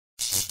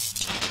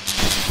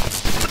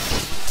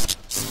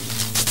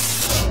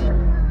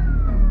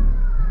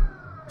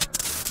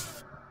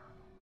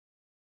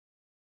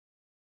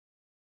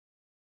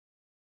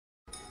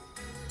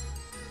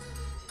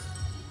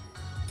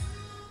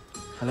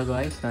Hello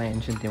guys, நான்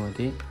Ancient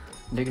Timothy.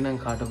 இன்றைக்கு நான்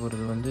காட்ட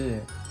போகிறது வந்து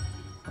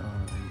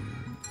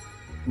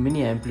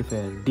மினி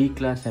ஆம்ப்ளிஃபையர் D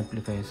கிளாஸ்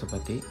ஆம்ப்ளிஃபையர்ஸை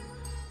பற்றி.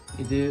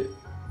 இது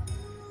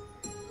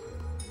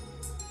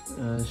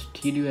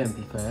ஸ்டீரியோ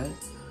ஆம்ப்ளிஃபையர்.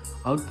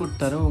 அவுட்புட்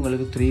தரும்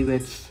உங்களுக்கு 3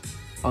 watts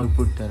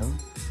அவுட்புட் தரும்.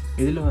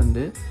 இதில்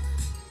வந்து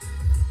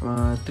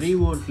 3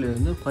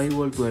 voltலேருந்து 5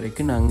 volt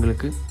வரைக்கும்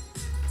நாங்களுக்கு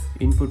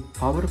இன்புட்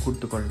பவர்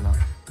கொடுத்துக்கொள்ளலாம்.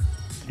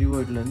 3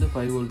 voltலேருந்து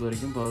 5 volt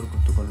வரைக்கும் பவர்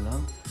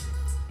கொடுத்துக்கொள்ளலாம்.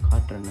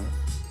 காட்டுறேன்னா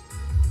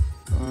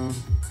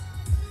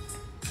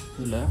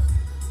இதில்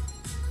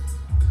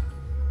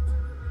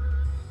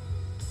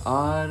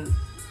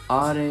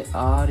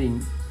ஆர் இன்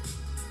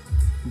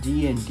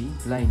ஜிஎன்டி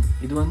லைன்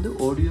இது வந்து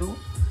ஆடியோ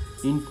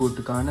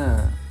இன்புட்டுக்கான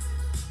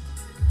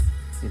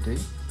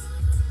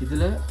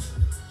இதில்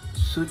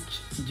சுவிட்ச்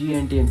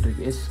ஜிஎன்டி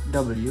இருக்குது,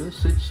 எஸ்டபிள்யூ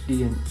சுவிட்ச்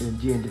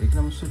ஜிஎன்டி இருக்குது.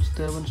 நம்ம சுவிட்ச்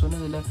தேவைன்னு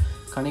சொன்னால் இதில்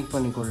கனெக்ட்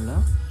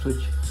பண்ணிக்கொள்ளலாம்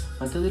சுவிட்ச்.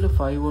 மற்றதில்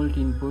 5 volt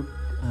இன்புட்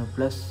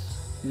ப்ளஸ்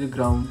இது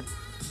கிரவுண்ட்.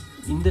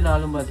 இந்த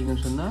நாளும்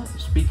பார்த்திங்கன்னு சொன்னால்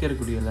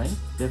ஸ்பீக்கருக்குரிய லைன்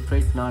லெஃப்ட்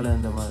ரைட் 4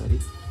 அந்த மாதிரி.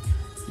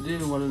 இது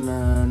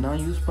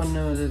நான் யூஸ் பண்ண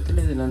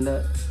விதத்தில் இது நல்ல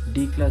D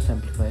கிளாஸ்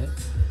ஆம்ப்ளிஃபையர்.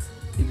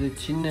 இது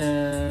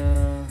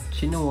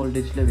சின்ன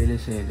வோல்டேஜில் வேலை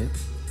செய்யுது.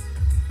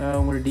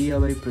 உங்களோட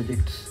DIY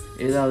ப்ரொஜெக்ட்ஸ்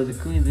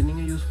ஏதாவதுக்கும் இது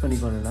நீங்கள் யூஸ்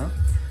பண்ணிக்கொள்ளலாம்.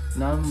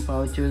 நான்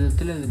பாவிச்ச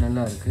விதத்தில் இது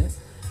நல்லா இருக்குது.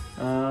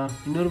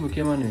 இன்னொரு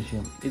முக்கியமான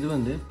விஷயம், இது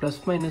வந்து ப்ளஸ்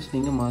மைனஸ்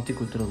நீங்கள் மாற்றி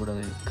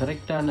கொடுத்துடக்கூடாது.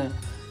 கரெக்டான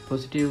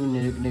பாசிட்டிவ்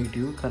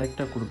நெகட்டிவ்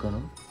கரெக்டாக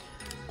கொடுக்கணும்.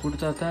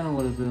 கொடுத்தா தான்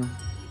உங்களுக்கு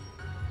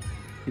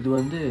இது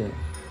வந்து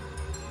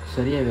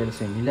சரியாக வேலை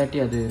செய்யணும். இல்லாட்டி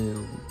அது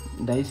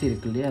இந்த ஐசி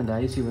இருக்கு இல்லையா, அந்த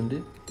ஐசி வந்து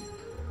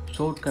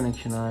ஷார்ட்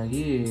கனெக்ஷன்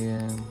ஆகி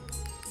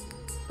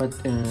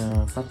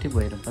பற்றி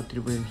போயிடும்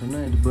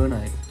சொன்னால் இது பேர்ன்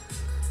ஆகிடும்.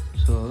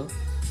 ஸோ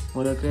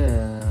உங்களுக்கு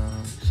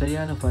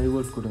சரியான 5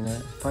 volt கொடுங்க.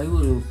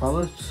 5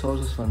 பவர்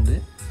சோர்ஸஸ் வந்து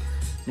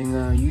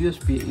நீங்கள்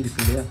யூஎஸ்பி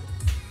இருக்கு இல்லையா,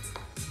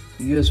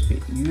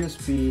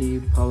 யூஎஸ்பி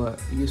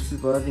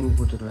பவர் நீங்கள்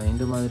கொடுத்துக்கலாம்.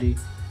 இந்த மாதிரி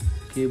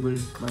கேபிள்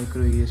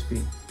மைக்ரோ யூஎஸ்பி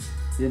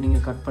இதை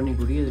நீங்கள் கட்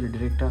பண்ணிக்கூடிய இதில்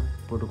டிரெக்டாக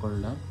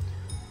போட்டுக்கொள்ளலாம்.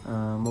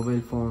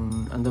 மொபைல் ஃபோன்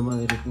அந்த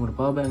மாதிரி உங்களோட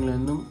பவர்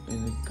பேங்க்லேருந்தும்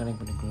இது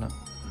கனெக்ட் பண்ணிக்கலாம்.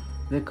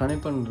 இதை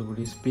கனெக்ட்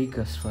பண்ணுறக்கூடிய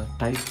ஸ்பீக்கர்ஸ்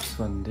டைப்ஸ்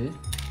வந்து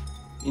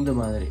இந்த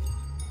மாதிரி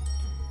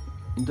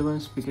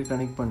ஸ்பீக்கர்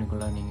கனெக்ட்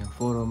பண்ணிக்கலாம். நீங்கள்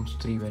 4 ohms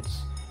 3 watts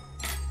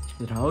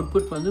இதில்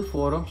அவுட்புட் வந்து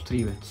 4 ohms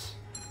 3 watts.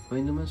 இப்போ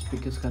இந்த மாதிரி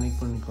ஸ்பீக்கர்ஸ் கனெக்ட்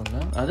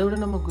பண்ணிக்கொள்ளலாம். அதை விட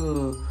நமக்கு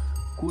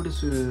கூட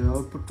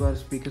அவுட்புட் வர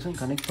ஸ்பீக்கர்ஸும்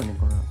கனெக்ட்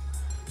பண்ணிக்கொள்ளலாம்.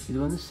 இது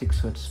வந்து 6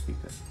 watts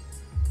ஸ்பீக்கர்,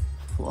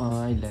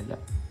 இல்லை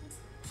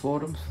 4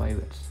 ohms 5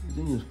 watts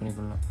இதுவும் யூஸ்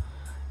பண்ணிக்கொள்ளலாம்.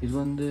 இது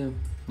வந்து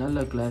நல்ல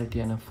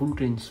கிளாரிட்டியான ஃபுல்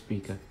ரேஞ்ச்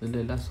ஸ்பீக்கர்.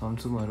 இதில் எல்லா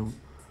சவுண்ட்ஸும் வரும்.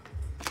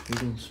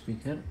 Full range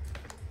speaker.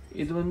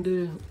 இது வந்து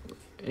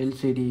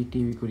எல்சிடி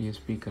டிவிக்குரிய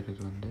ஸ்பீக்கர்.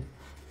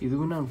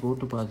 இதுவும் நான்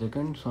போட்டு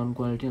பார்த்துருக்கேன். சவுண்ட்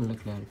குவாலிட்டி நல்ல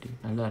கிளாரிட்டி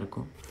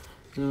நல்லாயிருக்கும்.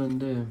 இது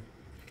வந்து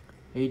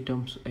 8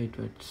 ohms 8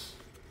 watts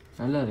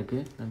நல்லா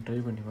இருக்குது. நான் ட்ரை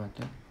பண்ணி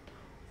பார்த்தேன்.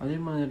 அதே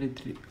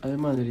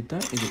மாதிரி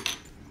தான்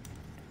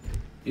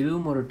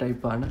இதுவும் ஒரு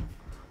டைப்பான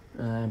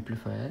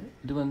ஆம்ப்ளிஃபையர்.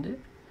 இது வந்து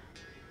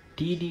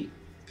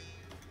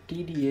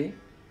TDA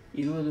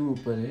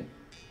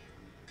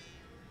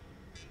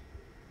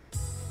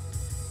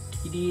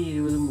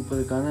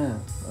 2030க்கான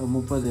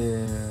 30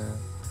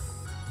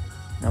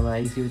 நம்ம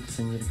ஐசி வச்சு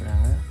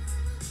செஞ்சுருக்கிறாங்க.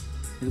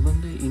 இது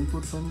வந்து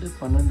இன்புட் வந்து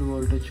 12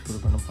 voltage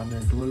கொடுக்கணும்,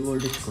 12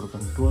 voltage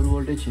கொடுக்கணும். 12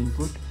 voltage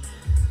இன்புட்.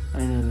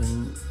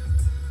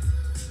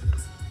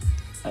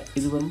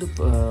 இது வந்து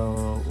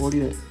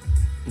audio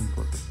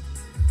input.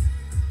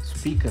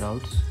 Speaker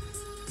outs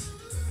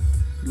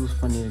use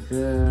பண்ணியிருக்கு.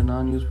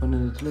 நான் யூஸ் பண்ண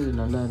விதத்தில் இது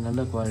நல்ல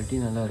குவாலிட்டி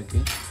நல்லா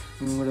இருக்குது.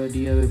 உங்களோட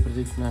DIY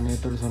ப்ரொஜெக்ட்ஸ் நான்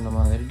நேற்றோடு சொன்ன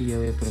மாதிரி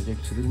DIY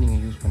ப்ரொஜெக்ட்ஸுக்கு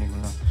நீங்கள் யூஸ்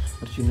பண்ணிக்கலாம்.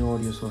 ஒரு சின்ன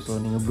ஆடியோ சோர்ஸோ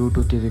நீங்கள்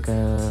ப்ளூடூத்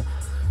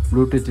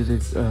இது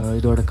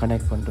இதோட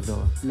கனெக்ட் பண்ணுறதோ,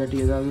 இல்லாட்டி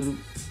ஏதாவது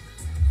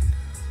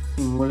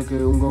உங்களுக்கு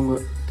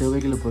உங்கள்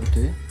தேவைகளை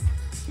பொறுத்து.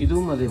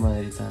 இதுவும் அதே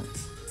மாதிரி தான்.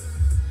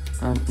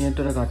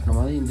 நேற்றோட காட்டின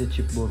மாதிரி இந்த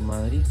சிப் போர்ட்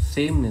மாதிரி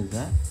சேம்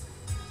இதுதான்,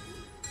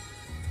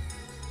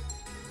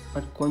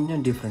 பட்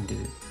கொஞ்சம் டிஃப்ரெண்ட்.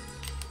 இது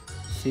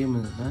சேம்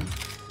இதுதான்.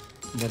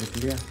 இந்த இருக்கு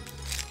இல்லையா,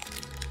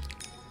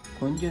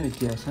 கொஞ்சம்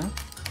வித்தியாசம்.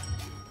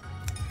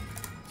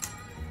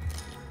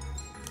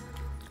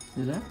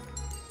 இதில்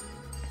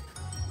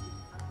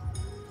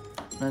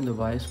நான் இந்த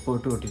வாய்ஸ்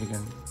போட்டு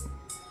ஒட்டியிருக்கேன்.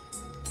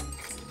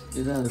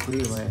 இதுதான்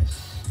அதுக்குரிய வாய்ஸ்.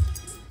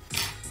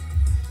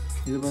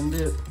 இது வந்து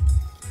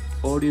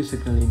ஆடியோ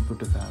சிக்னல்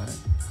இன்புட்டுக்காக.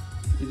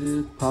 இது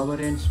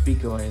பவர் அண்ட்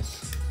ஸ்பீக்கர் வாய்ஸ்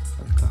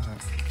அதுக்காக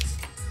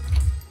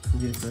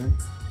செஞ்சுருக்கு.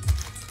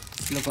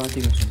 இதில்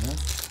பார்த்தீங்கன்னு சொன்னால்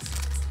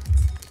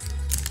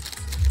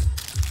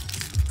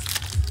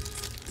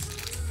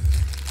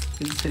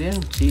இது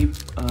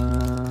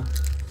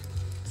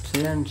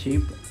சரியான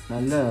சீப்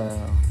நல்ல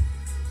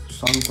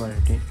சவுண்ட்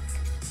குவாலிட்டி.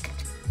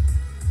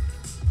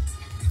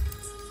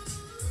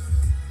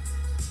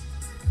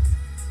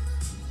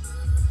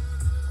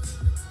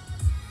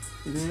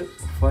 இது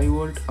 5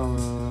 volt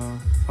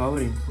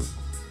பவர் இன்புட்.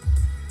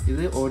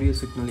 இது audio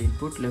signal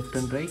input left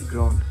and right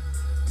ground.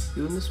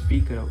 இது வந்து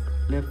speaker out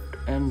left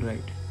and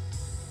right.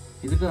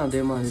 இதுக்கும்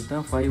அதே மாதிரி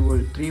தான் 5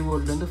 வோல்ட் 3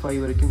 வோல்ட்லேருந்து 5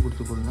 வரைக்கும்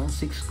கொடுத்துக்கலாம்.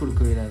 6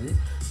 கொடுக்க இயலாது.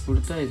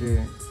 கொடுத்தா இது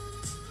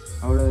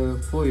அவ்வளோ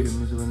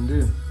போயிடும். இது வந்து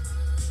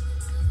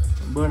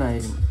பேர்ன்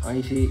ஆயிடும்.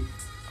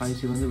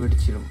 ஐசி வந்து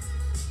வெடிச்சிடும்.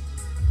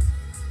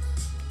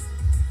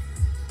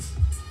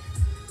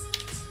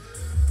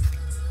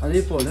 அதே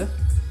போல்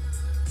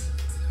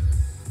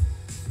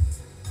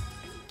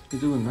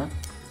இதுவும் தான்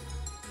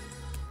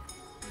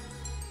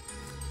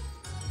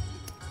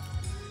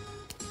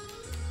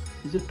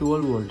இது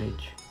 12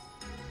 வோல்டேஜ்.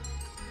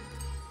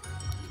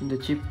 இந்த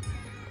சிப்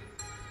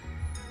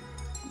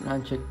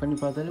நான் செக் பண்ணி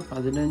பார்த்தாலும்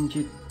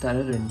 15 தர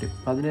 2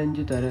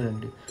 15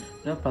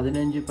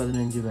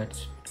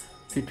 வாட்ஸ்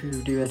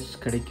 50 வாட்ஸ்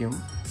கிடைக்கும்.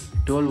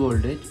 12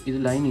 வோல்டேஜ். இது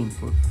லைன்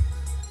இன்புட்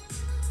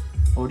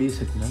ஆடியோ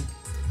சிக்னல்.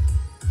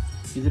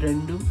 இது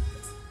ரெண்டும்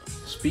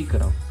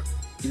ஸ்பீக்கர் அவுட்.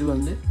 இது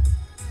வந்து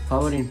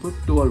power input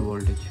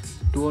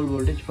 12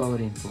 voltage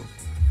power input.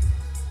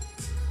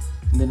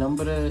 இந்த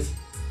நம்பரை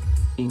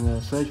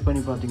நீங்கள் சர்ச்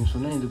பண்ணி பார்த்தீங்கன்னு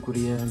சொன்னால்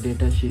இதுக்குரிய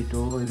டேட்டா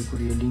ஷீட்டோ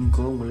இதுக்குரிய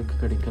லிங்க்கோ உங்களுக்கு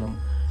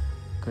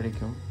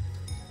கிடைக்கும்.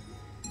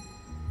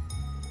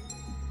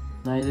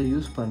 நான் இதை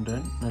யூஸ்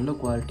பண்ணுறேன். நல்ல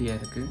குவாலிட்டியாக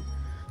இருக்குது.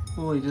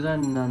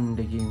 இதுதான் நான்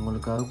இன்றைக்கி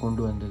உங்களுக்காக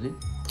கொண்டு வந்தது.